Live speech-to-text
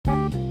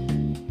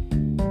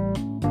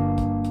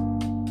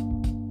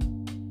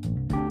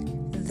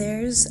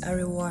There's a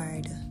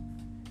reward.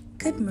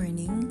 Good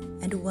morning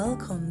and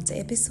welcome to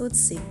episode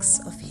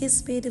 6 of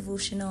His Bay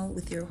Devotional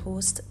with your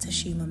host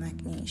Tashima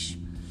McNeish.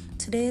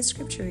 Today's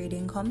scripture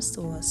reading comes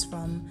to us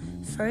from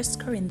 1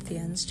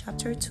 Corinthians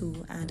chapter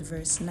 2 and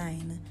verse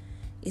 9.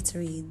 It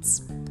reads,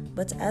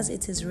 "But as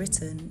it is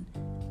written,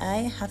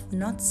 Eye hath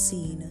not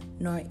seen,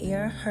 nor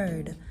ear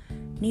heard,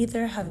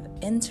 neither have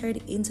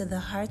entered into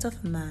the heart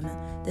of man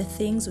the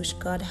things which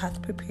God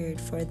hath prepared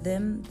for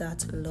them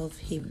that love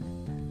him."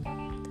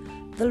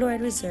 The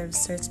Lord reserves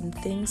certain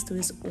things to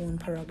his own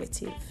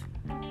prerogative.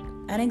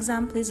 An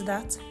example is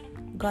that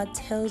God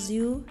tells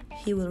you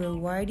he will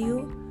reward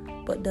you,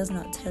 but does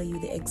not tell you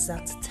the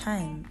exact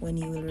time when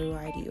he will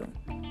reward you.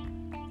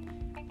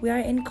 We are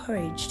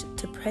encouraged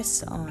to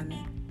press on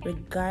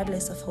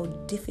regardless of how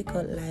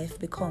difficult life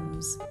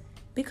becomes,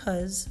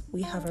 because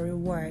we have a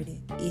reward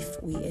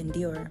if we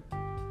endure.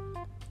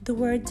 The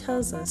word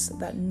tells us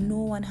that no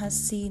one has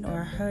seen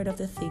or heard of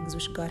the things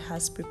which God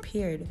has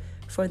prepared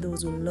for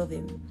those who love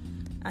him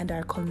and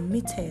are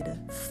committed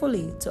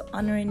fully to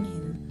honoring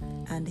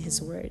him and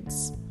his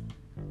words.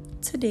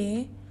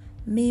 Today,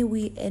 may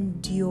we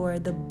endure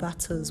the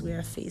battles we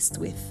are faced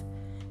with,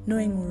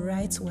 knowing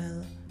right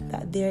well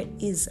that there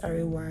is a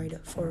reward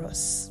for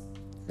us.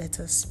 Let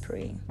us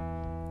pray.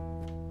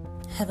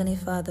 Heavenly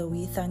Father,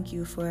 we thank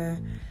you for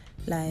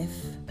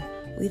life.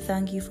 We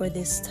thank you for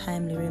this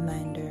timely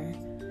reminder.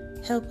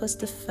 Help us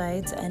to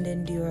fight and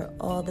endure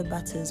all the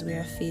battles we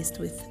are faced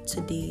with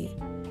today,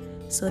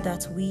 so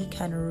that we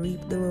can reap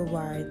the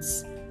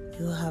rewards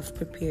you have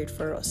prepared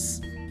for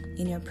us.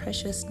 In your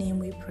precious name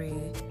we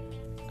pray.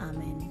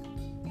 Amen.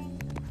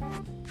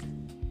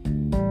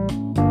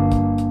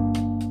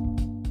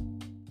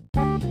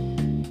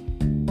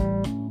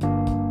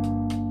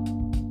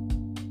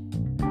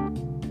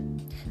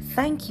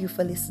 Thank you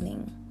for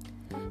listening.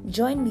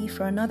 Join me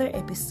for another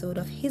episode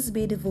of His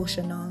Bay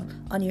Devotional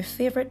on your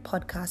favorite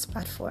podcast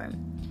platform.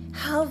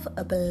 Have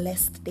a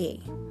blessed day.